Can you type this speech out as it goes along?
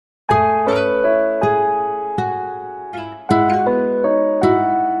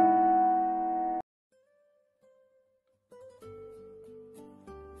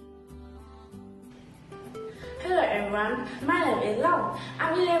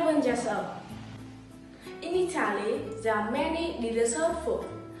than just a. In Italy, there are many dessert food,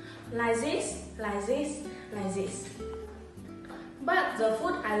 like this, like this, like this. But the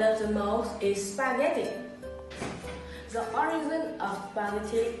food I love the most is spaghetti. The origin of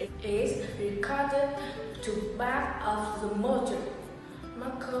spaghetti is recorded to back of the modern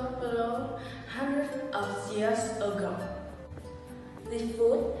Marco Polo hundreds of years ago. This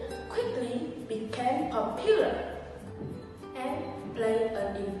food quickly became popular and played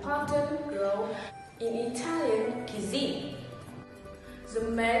an important role in Italian cuisine. The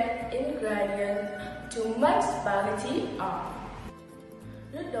main ingredients to make spaghetti are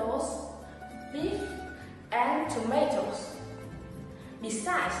noodles, beef, and tomatoes.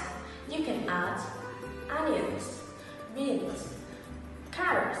 Besides, you can add onions, beans,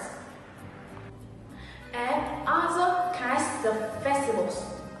 carrots, and other kinds of vegetables.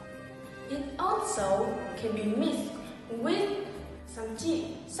 It also can be mixed with some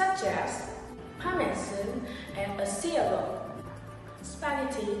cheese, such as parmesan and acerbo.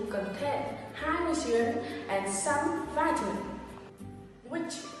 Spaghetti contains high nutrients and some vitamins,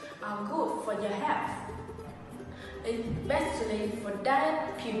 which are good for your health, especially for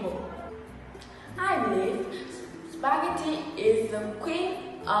diet people. I believe spaghetti is the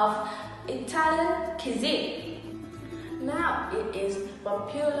queen of Italian cuisine. Now it is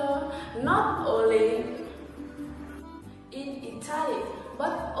popular not only in Italy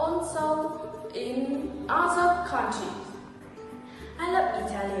but also in other countries. I love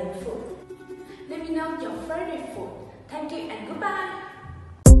Italian food. Let me know your favorite food. Thank you and goodbye.